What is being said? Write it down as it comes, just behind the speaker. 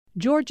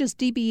Georgia's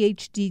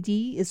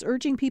DBHDD is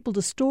urging people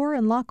to store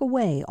and lock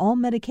away all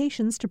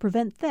medications to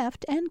prevent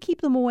theft and keep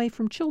them away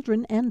from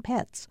children and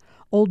pets.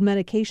 Old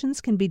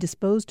medications can be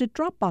disposed at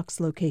Dropbox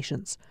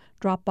locations.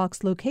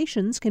 Dropbox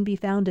locations can be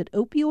found at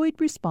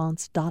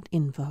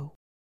opioidresponse.info.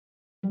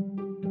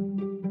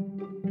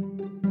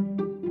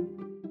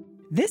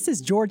 This is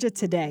Georgia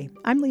Today.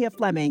 I'm Leah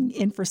Fleming,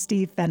 in for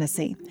Steve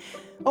Fennessy.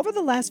 Over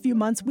the last few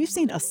months, we've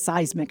seen a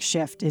seismic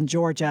shift in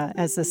Georgia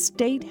as the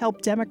state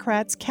helped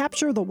Democrats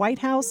capture the White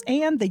House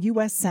and the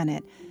U.S.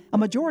 Senate. A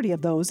majority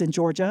of those in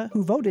Georgia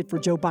who voted for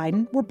Joe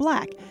Biden were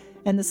black,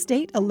 and the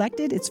state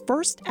elected its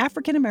first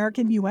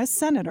African-American U.S.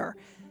 senator.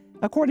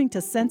 According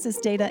to census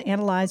data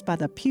analyzed by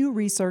the Pew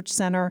Research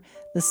Center,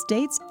 the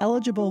state's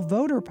eligible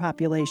voter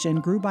population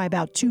grew by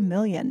about 2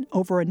 million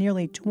over a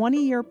nearly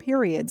 20-year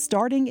period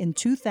starting in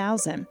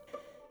 2000.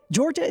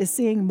 Georgia is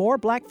seeing more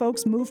black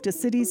folks move to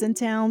cities and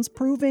towns,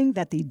 proving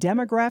that the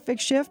demographic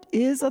shift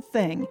is a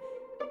thing.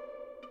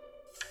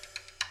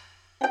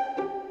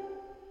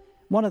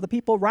 One of the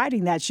people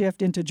riding that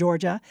shift into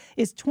Georgia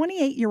is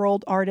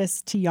 28-year-old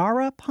artist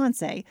Tiara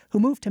Ponce, who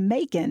moved to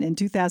Macon in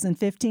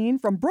 2015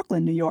 from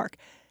Brooklyn, New York.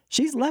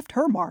 She's left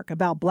her mark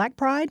about Black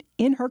pride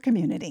in her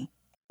community.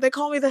 They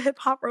call me the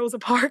hip-hop Rosa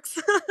Parks.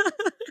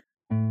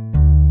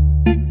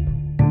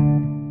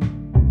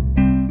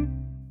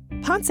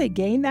 Ponce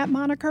gained that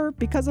moniker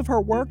because of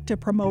her work to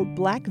promote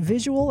black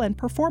visual and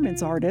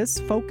performance artists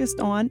focused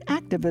on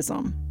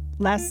activism.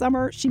 Last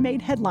summer, she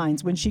made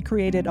headlines when she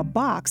created a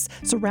box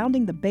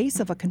surrounding the base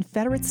of a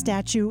Confederate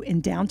statue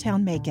in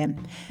downtown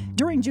Macon.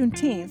 During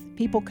Juneteenth,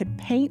 people could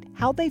paint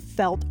how they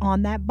felt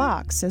on that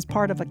box as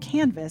part of a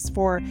canvas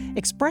for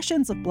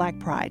expressions of Black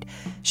pride.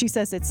 She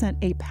says it sent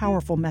a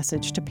powerful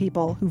message to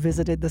people who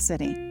visited the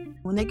city.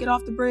 When they get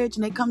off the bridge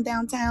and they come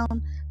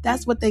downtown,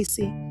 that's what they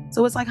see.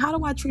 So it's like, how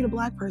do I treat a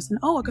black person?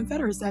 Oh, a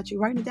Confederate statue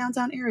right in the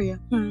downtown area.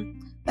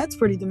 That's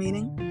pretty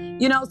demeaning.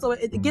 So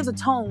it gives a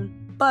tone.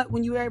 But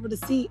when you're able to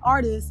see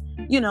artists,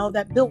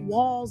 that built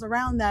walls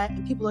around that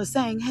and people are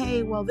saying,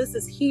 hey, well, this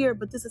is here,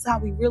 but this is how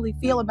we really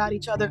feel about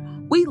each other.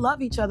 We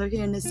love each other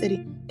here in this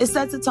city. It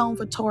sets a tone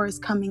for tourists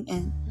coming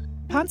in.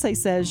 Ponce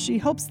says she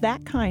hopes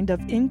that kind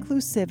of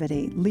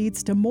inclusivity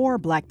leads to more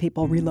black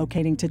people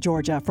relocating to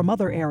Georgia from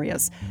other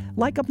areas,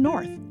 like up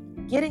north.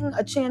 Getting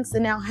a chance to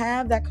now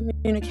have that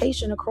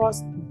communication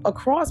across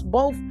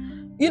both,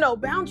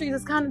 boundaries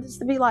is kind of just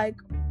to be like,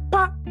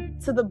 pop,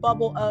 to the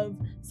bubble of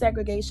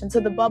segregation, to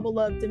the bubble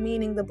of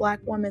demeaning the black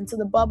woman, to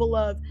the bubble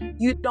of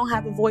you don't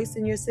have a voice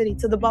in your city,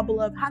 to the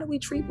bubble of how do we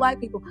treat black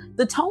people?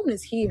 The tone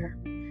is here.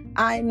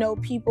 I know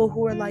people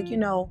who are like,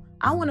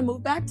 I want to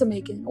move back to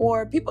Macon,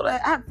 or people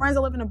that I have friends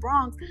that live in the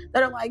Bronx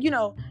that are like, hey,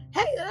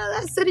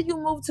 that city you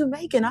moved to,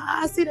 Macon,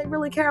 I see they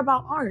really care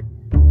about art.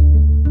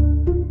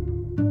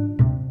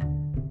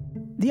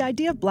 The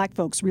idea of black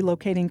folks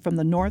relocating from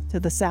the north to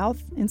the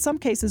south, in some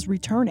cases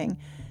returning,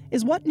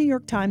 is what New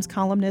York Times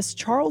columnist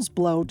Charles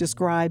Blow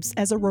describes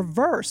as a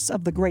reverse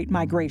of the Great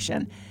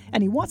Migration,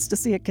 and he wants to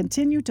see it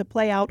continue to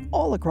play out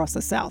all across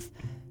the South.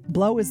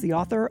 Blow is the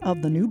author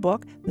of the new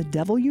book, The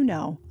Devil You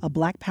Know, A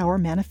Black Power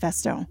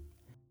Manifesto.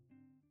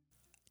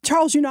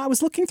 Charles, I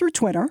was looking through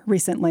Twitter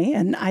recently,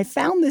 and I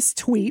found this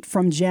tweet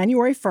from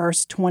January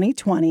 1st,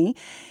 2020,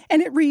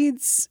 and it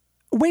reads,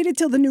 "Waited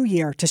till the new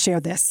year to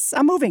share this.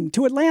 I'm moving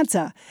to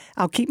Atlanta.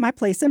 I'll keep my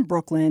place in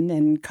Brooklyn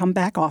and come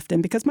back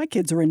often because my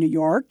kids are in New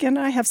York and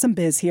I have some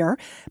biz here,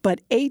 but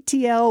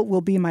ATL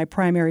will be my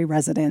primary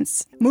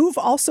residence. Move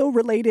also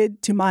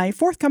related to my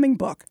forthcoming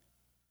book."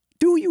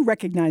 Do you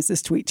recognize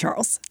this tweet,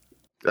 Charles?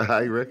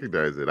 I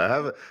recognize it. I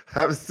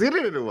haven't seen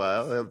it in a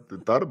while. I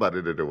haven't thought about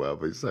it in a while,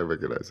 but yes, I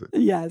recognize it.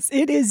 Yes,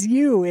 it is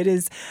you. It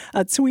is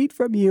a tweet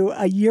from you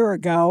a year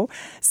ago.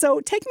 So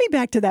take me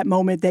back to that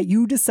moment that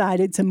you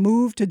decided to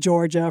move to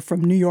Georgia from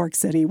New York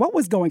City. What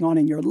was going on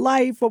in your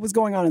life? What was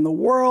going on in the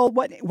world?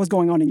 What was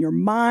going on in your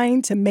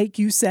mind to make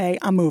you say,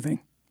 I'm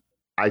moving?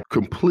 I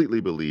completely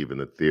believe in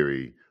the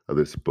theory of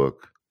this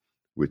book,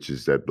 which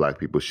is that Black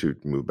people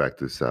should move back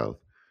to the South.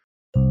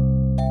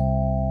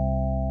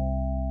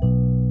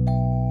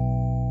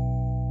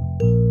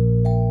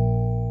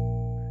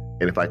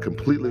 And if I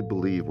completely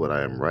believe what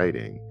I am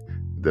writing,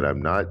 that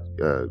I'm not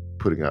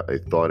putting out a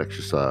thought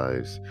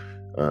exercise,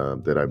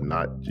 that I'm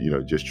not,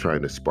 just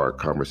trying to spark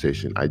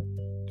conversation.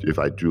 If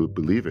I do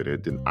believe in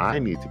it, then I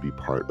need to be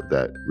part of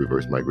that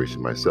reverse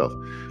migration myself.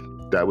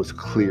 That was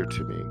clear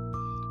to me.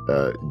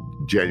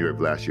 January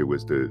of last year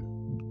was the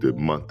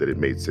month that it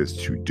made sense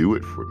to do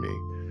it for me,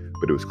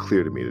 but it was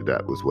clear to me that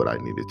that was what I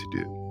needed to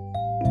do.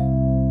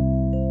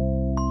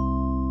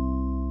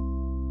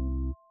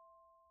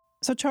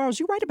 So, Charles,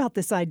 you write about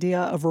this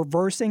idea of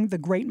reversing the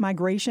Great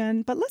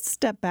Migration, but let's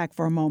step back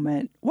for a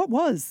moment. What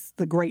was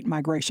the Great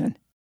Migration?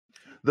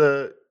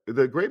 The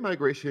Great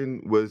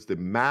Migration was the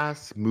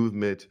mass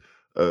movement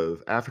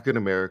of African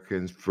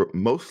Americans,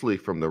 mostly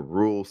from the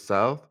rural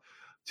South,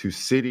 to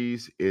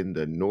cities in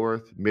the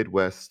North,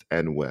 Midwest,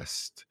 and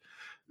West.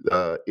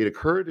 It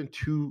occurred in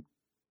two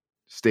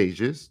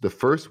stages. The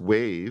first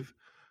wave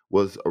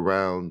was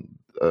around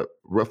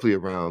roughly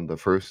around the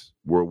First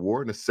World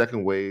War, and the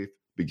second wave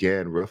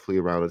began roughly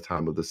around the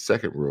time of the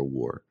Second World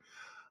War.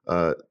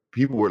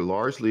 People were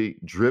largely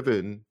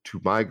driven to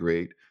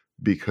migrate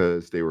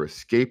because they were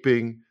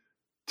escaping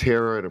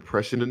terror and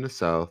oppression in the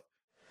South.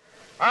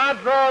 I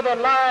draw the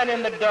line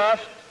in the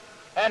dust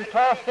and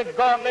toss the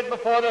gauntlet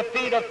before the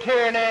feet of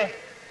tyranny,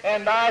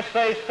 and I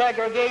say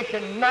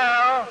segregation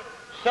now,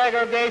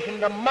 segregation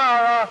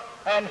tomorrow,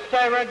 and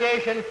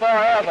segregation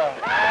forever.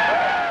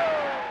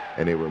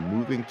 And they were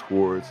moving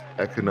towards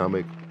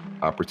economic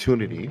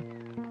opportunity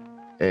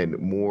and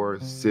more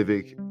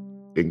civic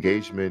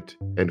engagement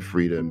and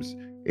freedoms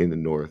in the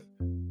North,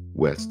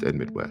 West, and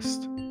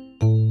Midwest.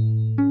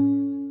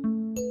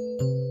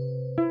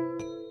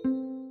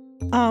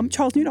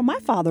 Charles, my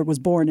father was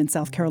born in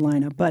South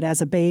Carolina, but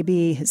as a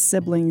baby, his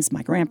siblings,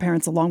 my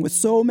grandparents, along with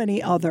so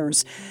many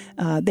others,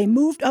 they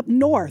moved up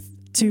north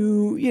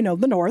to,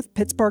 the north.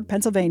 Pittsburgh,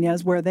 Pennsylvania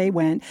is where they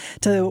went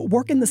to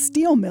work in the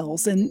steel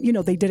mills. And,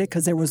 they did it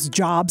because there was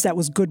jobs, that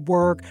was good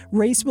work.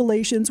 Race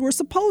relations were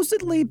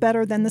supposedly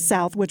better than the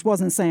South, which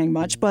wasn't saying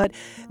much, but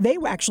they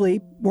actually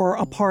were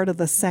a part of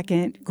the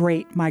second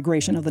great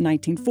migration of the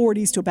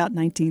 1940s to about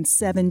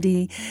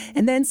 1970.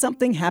 And then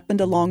something happened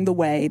along the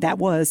way. That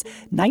was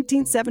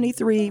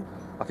 1973.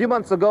 A few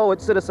months ago,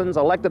 its citizens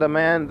elected a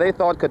man they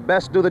thought could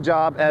best do the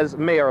job as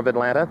mayor of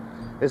Atlanta.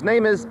 His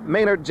name is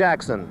Maynard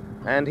Jackson,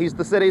 and he's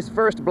the city's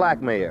first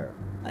black mayor.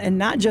 And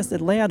not just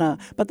Atlanta,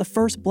 but the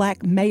first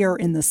black mayor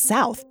in the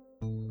South.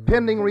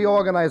 Pending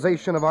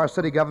reorganization of our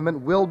city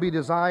government will be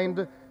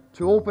designed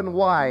to open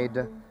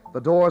wide the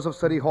doors of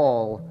City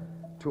Hall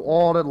to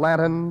all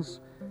Atlantans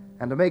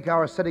and to make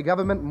our city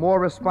government more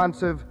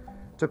responsive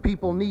to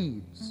people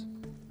needs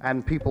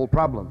and people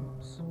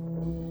problems.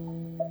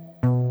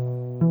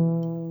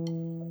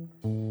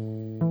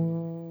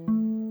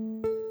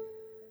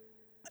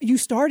 You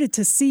started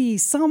to see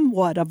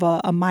somewhat of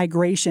a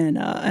migration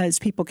as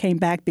people came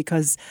back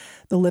because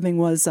the living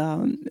was,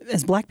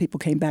 as black people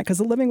came back, because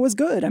the living was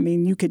good. I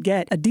mean, you could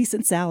get a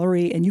decent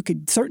salary and you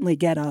could certainly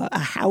get a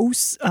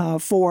house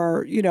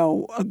for,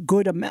 a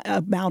good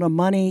amount of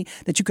money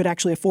that you could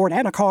actually afford,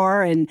 and a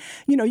car. And,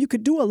 you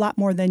could do a lot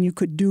more than you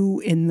could do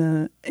in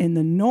the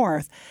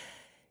North.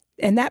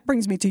 And that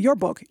brings me to your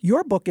book.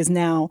 Your book is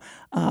now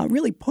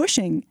really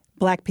pushing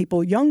black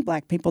people, young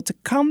black people, to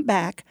come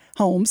back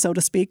home, so to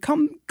speak,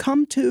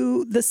 come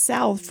to the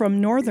South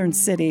from northern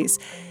cities.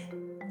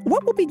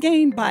 What will be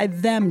gained by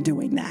them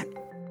doing that?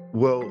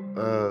 Well,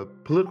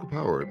 political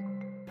power.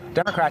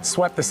 Democrats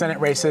swept the Senate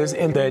races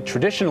in the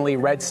traditionally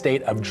red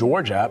state of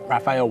Georgia.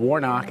 Raphael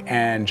Warnock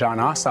and Jon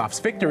Ossoff's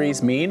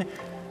victories mean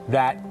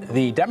that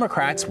the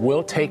Democrats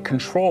will take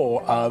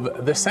control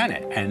of the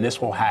Senate, and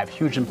this will have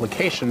huge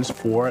implications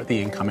for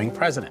the incoming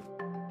president.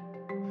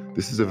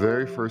 This is the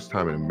very first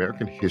time in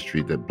American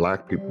history that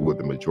black people were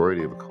the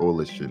majority of a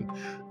coalition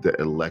that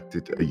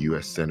elected a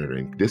U.S. senator,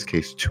 in this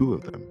case, 2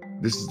 of them.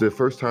 This is the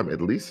first time,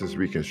 at least since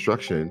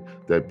Reconstruction,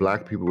 that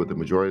black people were the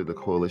majority of the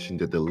coalition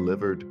that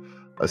delivered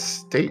a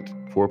state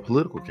for a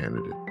political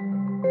candidate.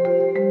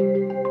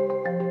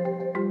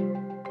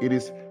 It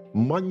is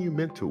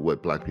monumental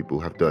what black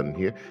people have done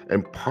here,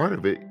 and part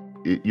of it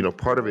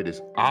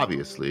is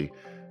obviously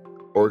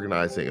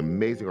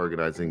amazing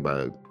organizing by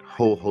a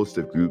whole host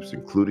of groups,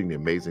 including the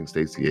amazing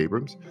Stacey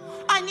Abrams.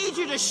 I need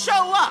you to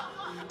show up.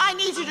 I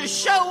need you to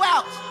show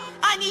out.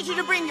 I need you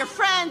to bring your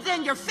friends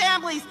and your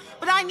families,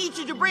 but I need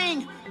you to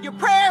bring your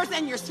prayers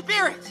and your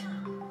spirit,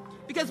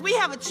 because we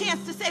have a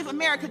chance to save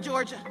America,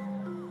 Georgia.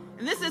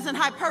 And this isn't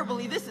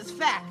hyperbole, this is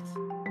fact.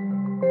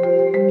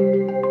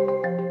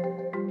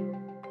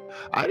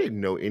 I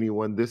didn't know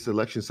anyone this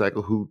election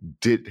cycle who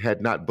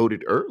had not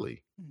voted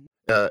early.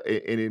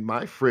 And in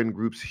my friend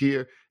groups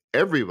here,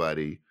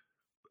 everybody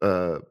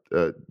not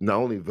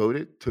only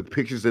voted, took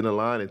pictures in the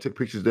line and took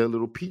pictures of their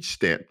little peach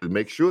stamp to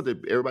make sure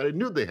that everybody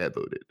knew they had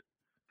voted.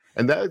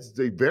 And that's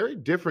a very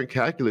different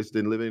calculus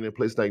than living in a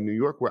place like New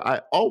York, where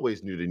I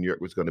always knew that New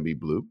York was going to be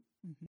blue.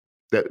 Mm-hmm.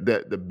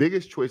 That the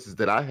biggest choices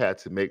that I had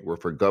to make were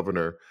for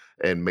governor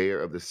and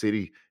mayor of the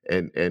city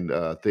and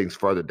things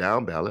farther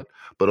down ballot.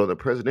 But on the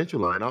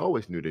presidential line, I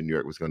always knew that New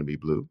York was going to be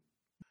blue.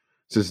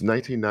 Since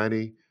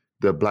 1990,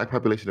 the black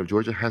population of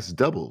Georgia has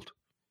doubled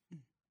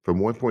from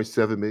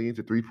 1.7 million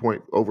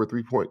to over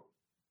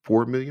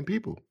 3.4 million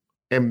people.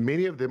 And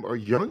many of them are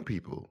young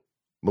people,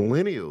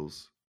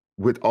 millennials,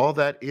 with all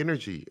that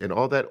energy and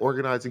all that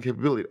organizing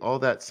capability, all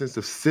that sense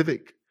of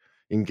civic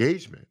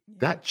engagement.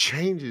 That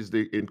changes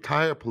the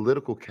entire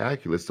political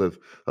calculus of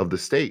the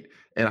state.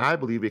 And I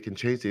believe it can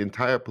change the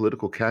entire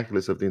political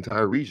calculus of the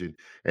entire region.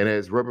 And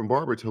as Reverend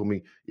Barber told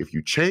me, if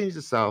you change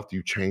the South,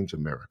 you change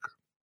America.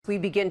 We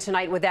begin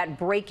tonight with that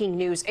breaking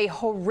news, a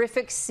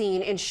horrific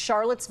scene in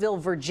Charlottesville,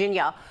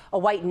 Virginia, a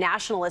white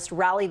nationalist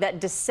rally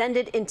that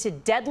descended into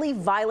deadly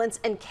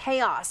violence and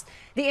chaos.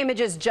 The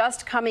images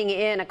just coming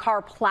in, a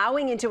car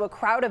plowing into a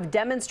crowd of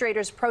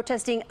demonstrators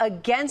protesting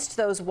against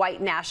those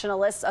white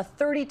nationalists, a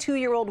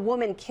 32-year-old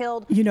woman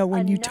killed.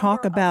 When you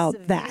talk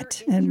about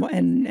that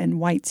and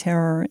white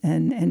terror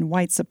and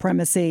white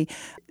supremacy,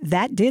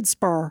 that did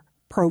spur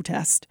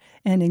protest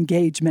and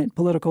engagement,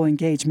 political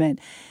engagement.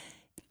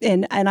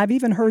 And I've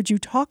even heard you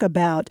talk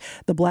about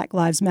the Black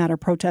Lives Matter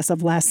protests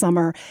of last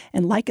summer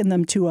and liken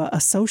them to a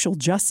social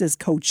justice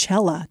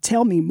Coachella.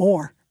 Tell me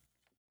more.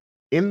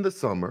 In the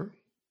summer,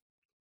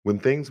 when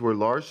things were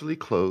largely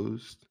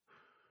closed,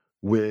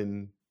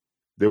 when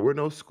there were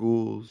no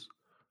schools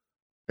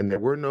and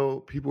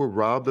people were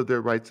robbed of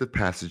their rites of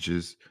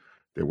passages,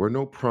 there were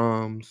no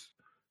proms,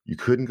 you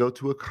couldn't go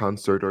to a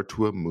concert or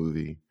to a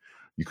movie,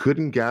 you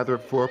couldn't gather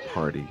for a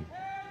party.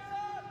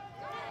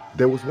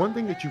 There was one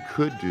thing that you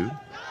could do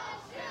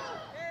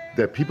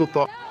that people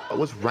thought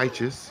was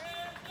righteous,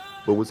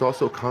 but was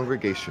also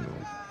congregational.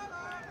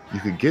 You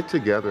could get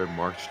together and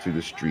march through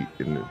the street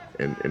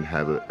and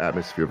have an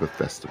atmosphere of a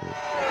festival.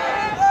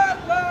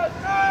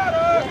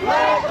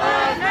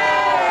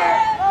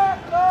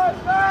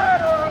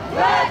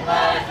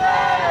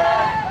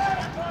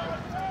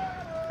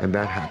 And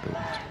that happened.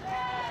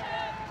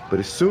 But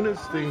as soon as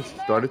things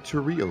started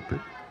to reopen,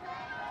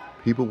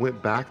 people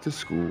went back to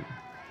school.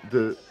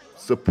 The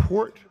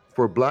support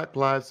for Black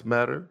Lives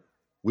Matter,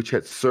 which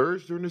had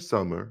surged during the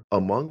summer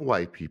among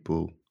white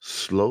people,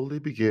 slowly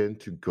began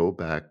to go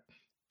back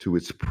to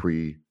its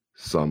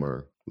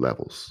pre-summer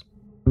levels.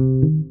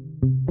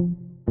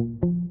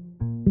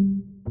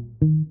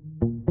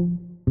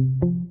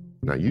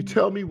 Now, you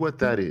tell me what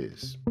that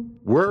is.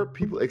 Were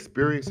people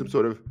experiencing some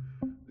sort of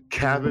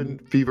cabin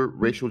fever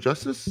racial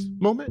justice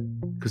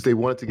moment because they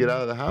wanted to get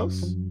out of the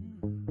house?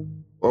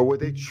 Or were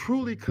they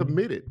truly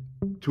committed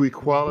to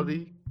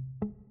equality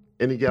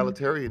and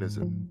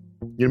egalitarianism?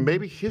 You know,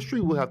 maybe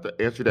history will have to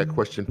answer that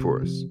question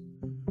for us.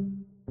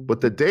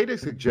 But the data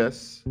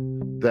suggests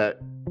that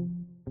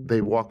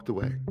they walked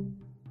away,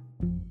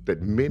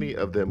 that many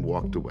of them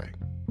walked away.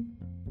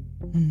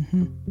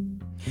 Mm-hmm.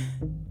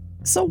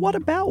 So what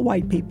about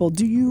white people?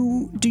 Do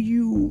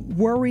you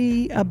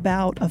worry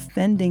about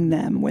offending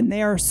them when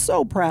they are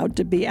so proud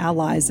to be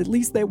allies? At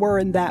least they were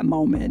in that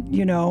moment,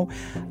 you know.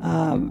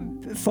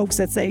 Folks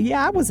that say,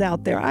 yeah, I was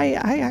out there. I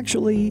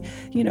actually,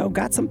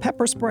 got some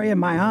pepper spray in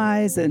my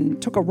eyes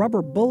and took a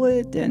rubber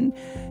bullet and,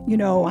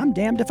 I'm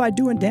damned if I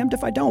do and damned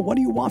if I don't. What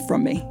do you want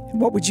from me?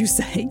 What would you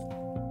say?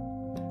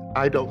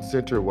 I don't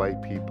center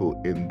white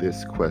people in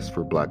this quest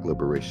for Black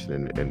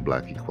liberation and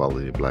Black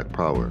equality and Black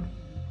power.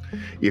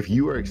 If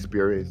you are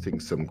experiencing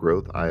some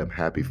growth, I am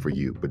happy for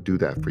you, but do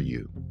that for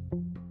you.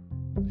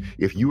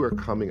 If you are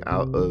coming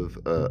out of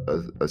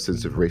a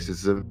sense of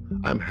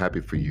racism, I'm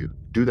happy for you.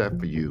 Do that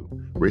for you.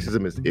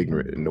 Racism is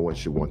ignorant, and no one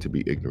should want to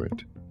be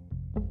ignorant.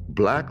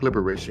 Black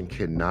liberation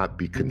cannot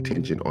be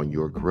contingent on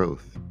your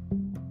growth.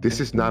 This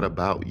is not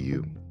about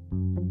you.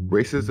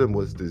 Racism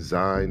was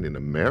designed in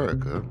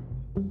America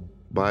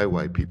by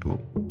white people.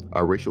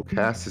 Our racial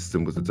caste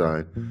system was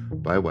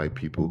designed by white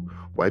people.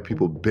 White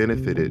people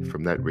benefited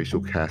from that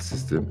racial caste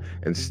system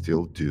and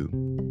still do.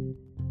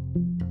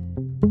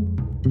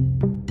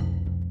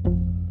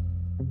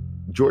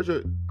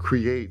 Georgia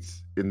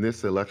creates in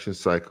this election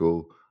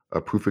cycle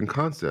a proof of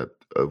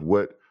concept of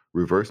what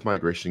reverse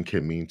migration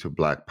can mean to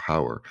Black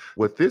power.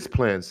 What this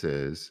plan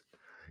says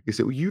is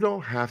that you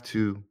don't have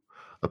to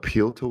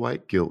appeal to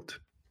white guilt.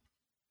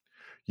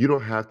 You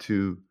don't have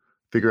to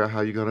figure out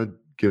how you're going to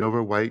get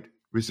over white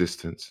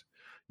resistance.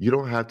 You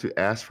don't have to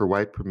ask for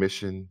white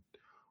permission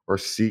or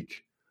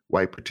seek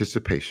white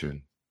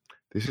participation.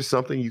 This is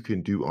something you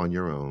can do on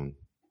your own.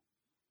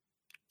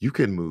 You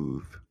can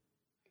move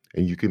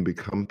and you can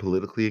become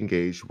politically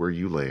engaged where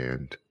you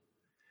land.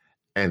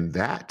 And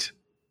that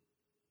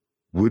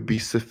would be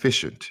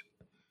sufficient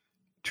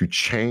to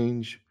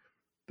change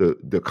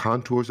the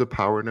contours of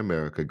power in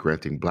America,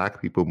 granting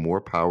Black people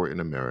more power in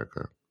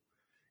America,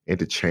 and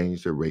to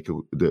change the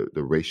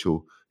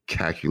racial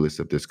calculus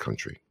of this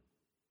country.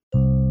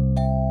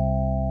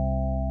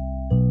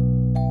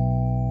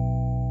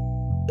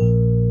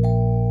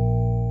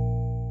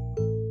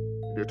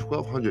 There are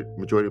 1,200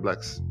 majority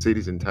Black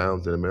cities and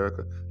towns in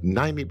America.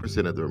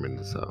 90% of them are in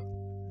the South.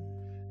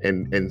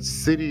 And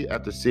city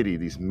after city,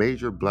 these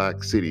major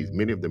Black cities,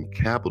 many of them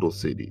capital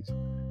cities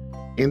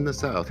in the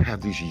South,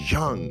 have these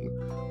young,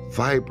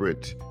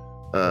 vibrant,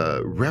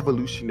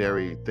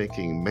 revolutionary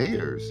thinking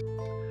mayors.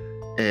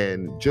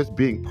 And just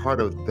being part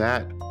of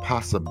that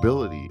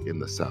possibility in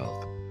the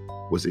South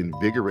was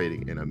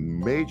invigorating and a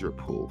major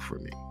pull for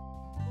me.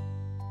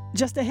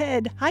 Just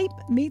ahead, hype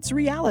meets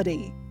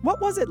reality.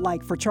 What was it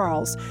like for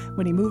Charles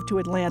when he moved to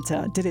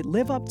Atlanta? Did it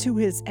live up to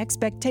his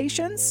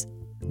expectations?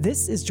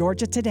 This is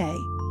Georgia Today.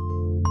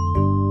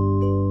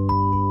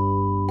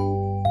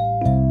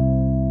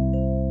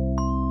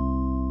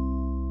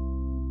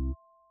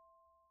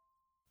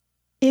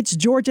 It's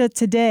Georgia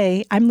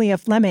Today. I'm Leah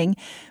Fleming.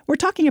 We're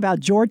talking about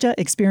Georgia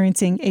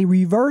experiencing a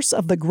reverse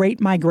of the Great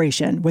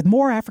Migration, with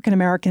more African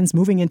Americans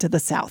moving into the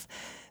South.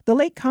 The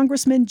late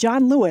Congressman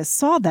John Lewis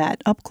saw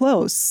that up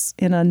close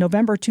in a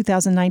November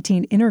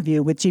 2019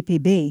 interview with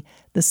GPB.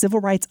 The civil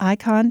rights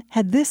icon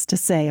had this to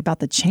say about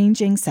the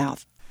changing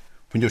South.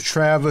 When you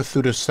travel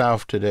through the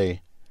South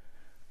today,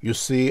 you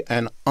see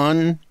an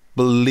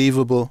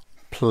unbelievable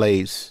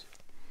place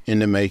in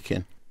the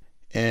making.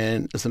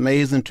 And it's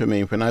amazing to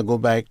me when I go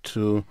back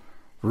to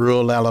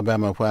rural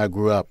Alabama where I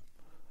grew up,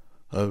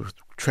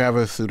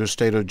 travel through the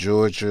state of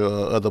Georgia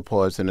or other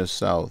parts in the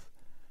South.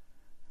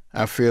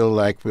 I feel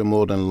like we're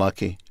more than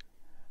lucky.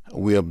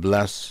 We are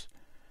blessed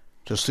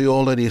to see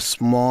all of these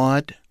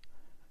smart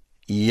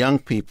young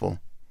people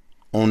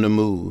on the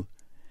move.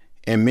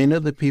 And many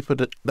of the people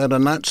that are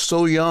not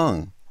so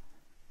young,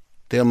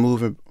 they're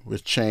moving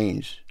with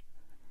change.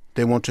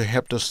 They want to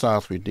help the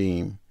South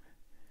redeem.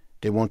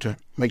 They want to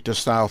make the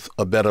South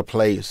a better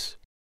place.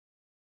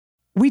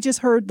 We just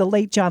heard the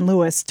late John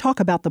Lewis talk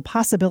about the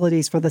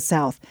possibilities for the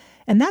South.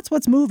 And that's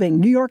what's moving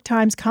New York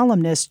Times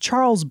columnist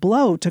Charles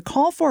Blow to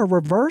call for a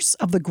reverse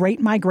of the Great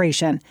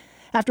Migration.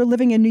 After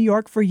living in New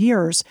York for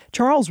years,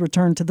 Charles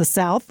returned to the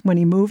South when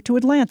he moved to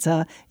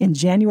Atlanta in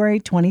January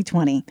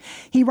 2020.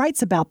 He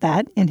writes about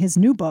that in his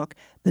new book,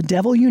 The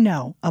Devil You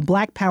Know, a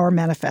Black Power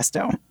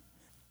Manifesto.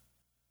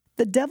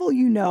 The devil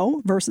you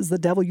know versus the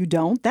devil you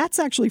don't, that's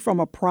actually from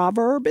a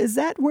proverb. Is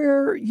that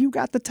where you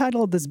got the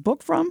title of this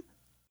book from?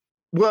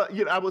 Well,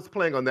 I was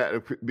playing on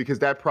that because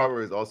that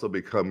proverb has also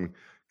become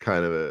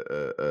kind of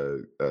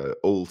a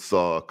old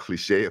saw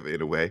cliche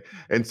in a way.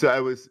 And so I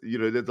was,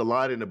 there's a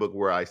line in the book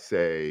where I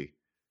say,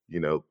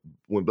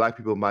 when Black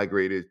people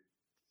migrated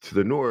to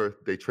the North,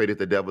 they traded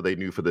the devil they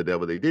knew for the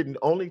devil they didn't,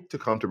 only to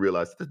come to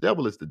realize that the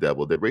devil is the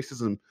devil, that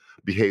racism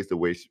behaves the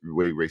way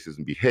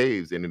racism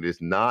behaves, and it is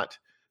not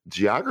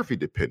geography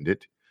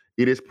dependent.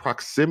 It is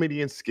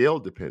proximity and scale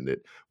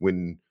dependent.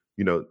 When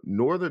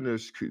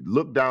Northerners could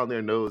look down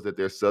their nose at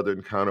their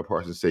Southern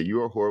counterparts and say,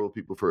 you are horrible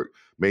people for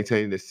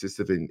maintaining this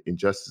system of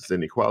injustice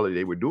and inequality,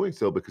 they were doing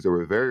so because there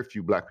were very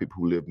few Black people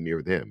who lived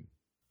near them.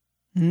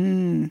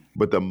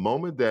 But the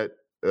moment that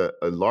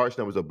a large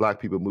numbers of Black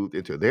people moved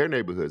into their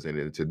neighborhoods and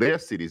into their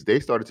cities, they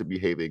started to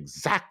behave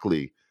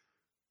exactly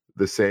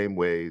the same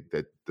way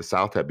that the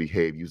South had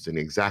behaved, using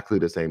exactly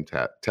the same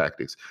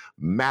tactics.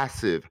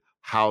 Massive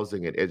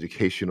housing and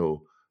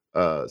educational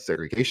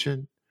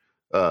segregation,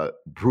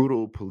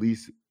 brutal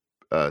police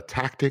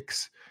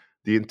tactics,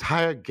 the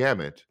entire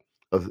gamut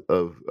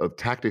of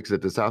tactics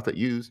that the South had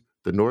used,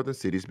 the northern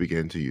cities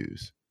began to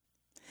use.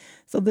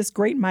 So this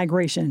great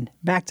migration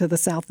back to the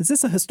South, is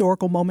this a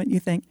historical moment, you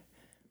think?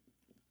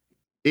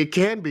 It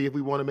can be if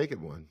we want to make it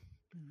one.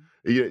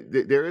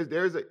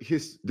 There's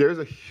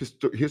a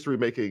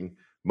history-making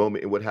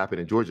moment in what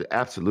happened in Georgia.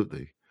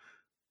 Absolutely.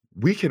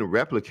 We can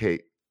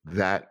replicate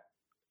that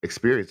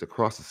experience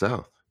across the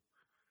South.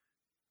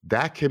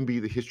 That can be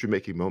the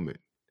history-making moment.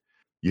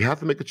 You have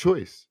to make a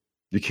choice.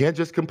 You can't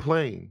just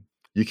complain.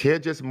 You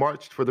can't just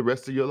march for the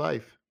rest of your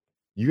life.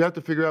 You have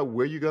to figure out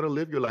where you're going to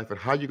live your life and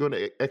how you're going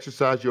to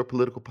exercise your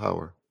political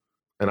power.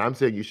 And I'm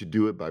saying you should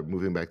do it by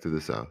moving back to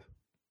the South.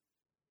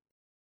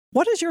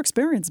 What has your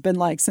experience been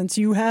like since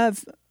you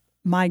have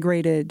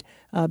migrated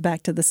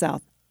back to the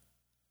South?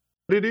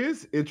 It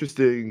is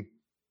interesting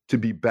to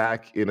be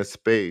back in a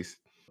space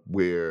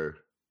where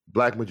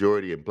Black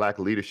majority and Black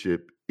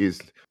leadership is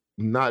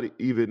not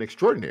even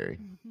extraordinary.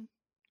 Mm-hmm.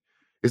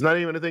 It's not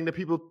even a thing that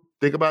people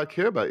think about,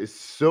 care about. It's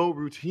so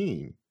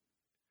routine.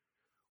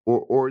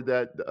 Or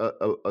that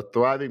a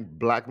thriving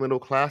Black middle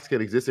class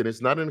can exist, and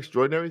it's not an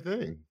extraordinary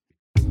thing.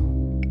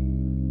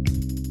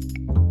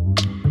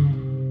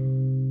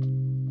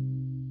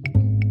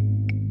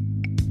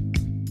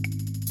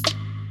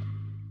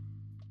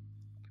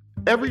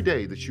 Every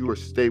day that you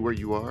stay where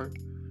you are,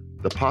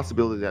 the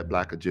possibility that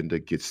Black agenda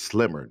gets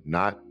slimmer,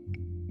 not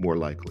more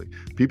likely.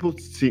 People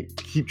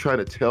keep trying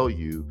to tell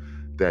you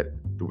that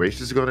the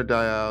racists are going to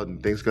die out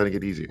and things are going to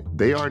get easier.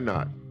 They are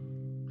not.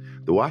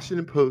 The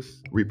Washington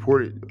Post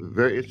reported a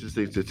very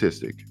interesting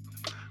statistic,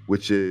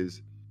 which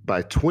is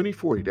by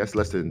 2040, that's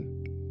less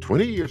than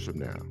 20 years from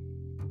now,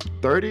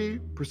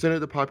 30%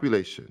 of the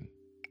population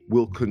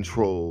will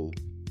control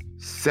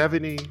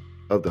 70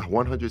 of the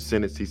 100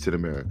 Senate seats in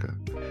America.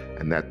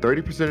 And that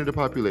 30% of the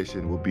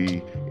population will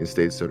be in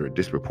states that are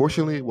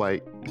disproportionately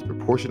white,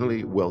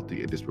 disproportionately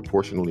wealthy, and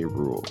disproportionately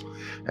rural.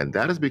 And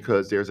that is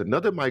because there's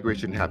another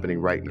migration happening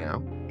right now,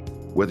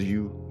 whether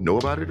you know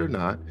about it or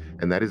not,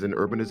 and that is an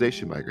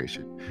urbanization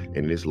migration.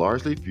 And it is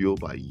largely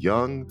fueled by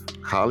young,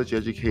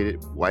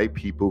 college-educated white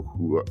people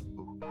who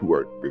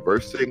are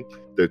reversing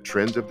the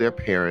trends of their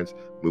parents,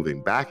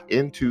 moving back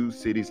into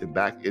cities and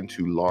back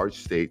into large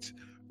states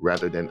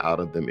rather than out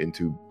of them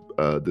into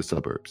the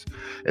suburbs.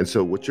 And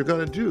so what you're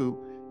going to do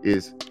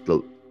is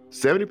the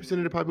 70%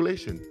 of the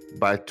population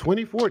by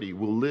 2040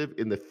 will live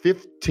in the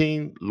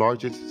 15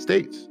 largest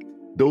states.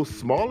 Those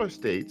smaller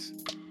states,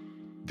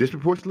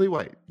 disproportionately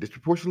white,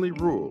 disproportionately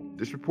rural,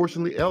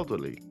 disproportionately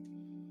elderly,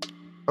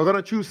 are going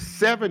to choose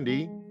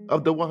 70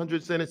 of the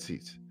 100 Senate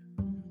seats.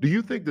 Do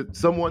you think that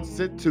someone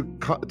sent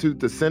to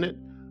the Senate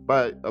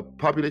by a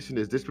population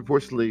that's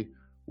disproportionately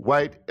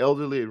white,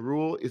 elderly, and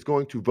rural is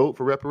going to vote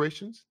for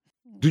reparations?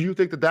 Do you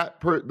think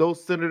that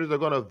those senators are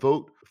going to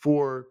vote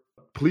for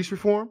police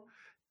reform?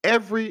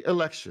 Every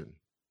election,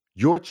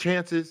 your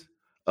chances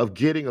of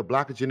getting a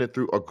Black agenda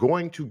through are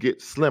going to get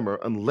slimmer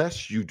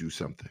unless you do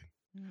something.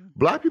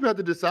 Black people have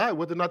to decide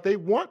whether or not they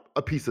want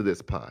a piece of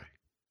this pie.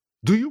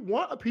 Do you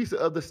want a piece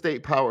of the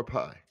state power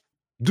pie?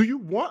 Do you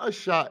want a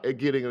shot at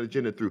getting an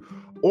agenda through?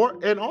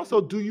 And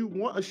also, do you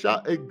want a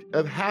shot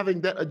of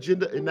having that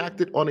agenda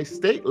enacted on a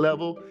state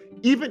level,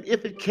 even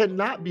if it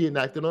cannot be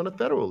enacted on a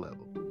federal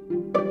level?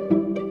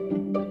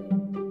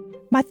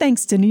 My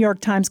thanks to New York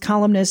Times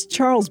columnist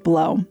Charles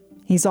Blow.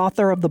 He's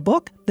author of the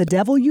book, The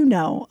Devil You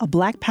Know, A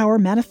Black Power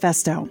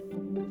Manifesto.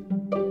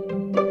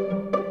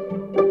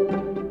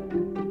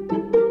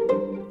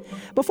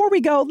 Before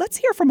we go, let's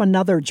hear from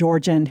another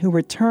Georgian who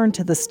returned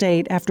to the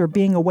state after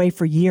being away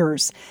for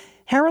years.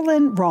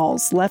 Harolyn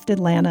Rawls left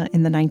Atlanta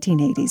in the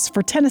 1980s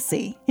for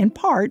Tennessee, in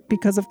part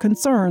because of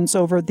concerns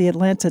over the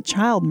Atlanta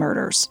child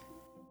murders.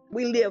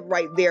 We live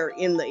right there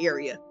in the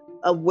area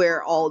of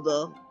where all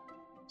the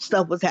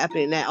stuff was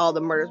happening, that all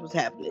the murders was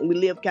happening. We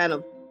live kind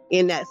of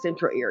in that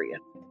central area.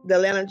 The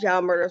Atlanta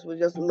child murders was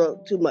just a little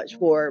too much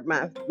for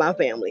my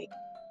family.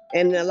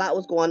 And a lot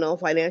was going on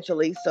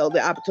financially, so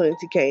the opportunity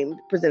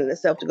presented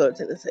itself to go to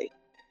Tennessee.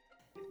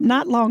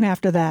 Not long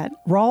after that,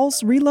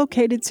 Rawls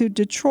relocated to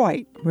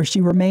Detroit, where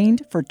she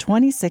remained for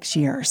 26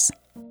 years.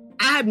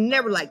 I have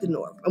never liked the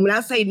North. And when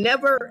I say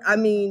never, I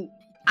mean,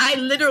 I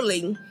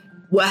literally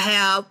will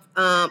have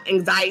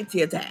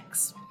anxiety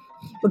attacks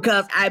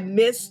because I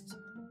missed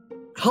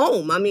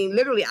home. I mean,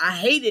 literally, I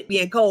hated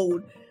being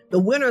cold. The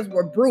winters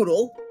were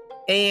brutal,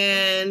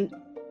 and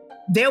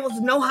there was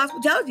no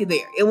hospitality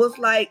there. It was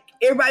like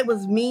everybody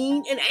was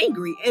mean and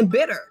angry and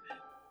bitter.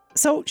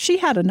 So she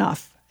had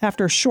enough.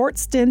 After short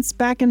stints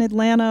back in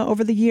Atlanta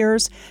over the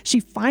years,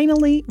 she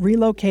finally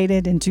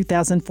relocated in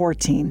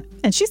 2014.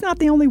 And she's not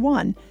the only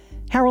one.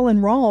 Harolyn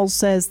Rawls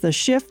says the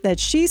shift that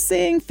she's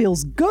seeing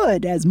feels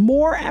good as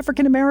more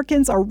African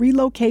Americans are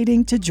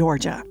relocating to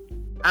Georgia.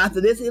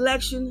 After this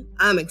election,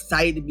 I'm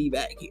excited to be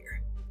back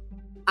here.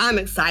 I'm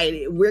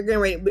excited. We're getting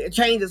ready.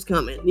 Change is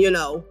coming, you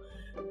know.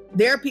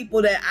 There are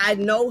people that I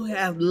know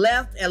have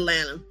left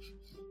Atlanta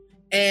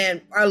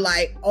and are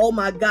like, oh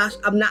my gosh,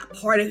 I'm not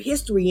part of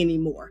history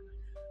anymore.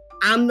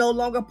 I'm no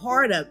longer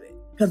part of it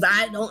because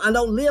I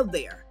don't live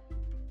there.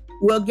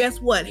 Well, guess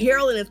what?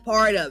 Harolyn is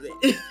part of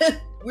it.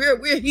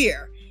 We're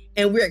here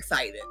and we're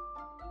excited.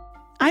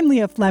 I'm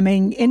Leah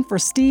Fleming, in for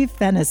Steve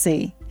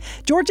Fennessy.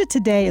 Georgia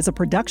Today is a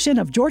production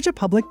of Georgia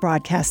Public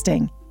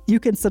Broadcasting. You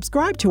can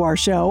subscribe to our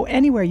show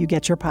anywhere you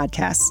get your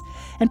podcasts.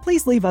 And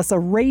please leave us a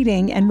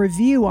rating and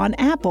review on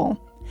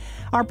Apple.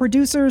 Our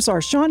producers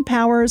are Sean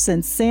Powers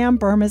and Sam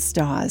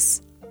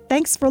Burmis-Dawes.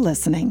 Thanks for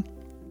listening.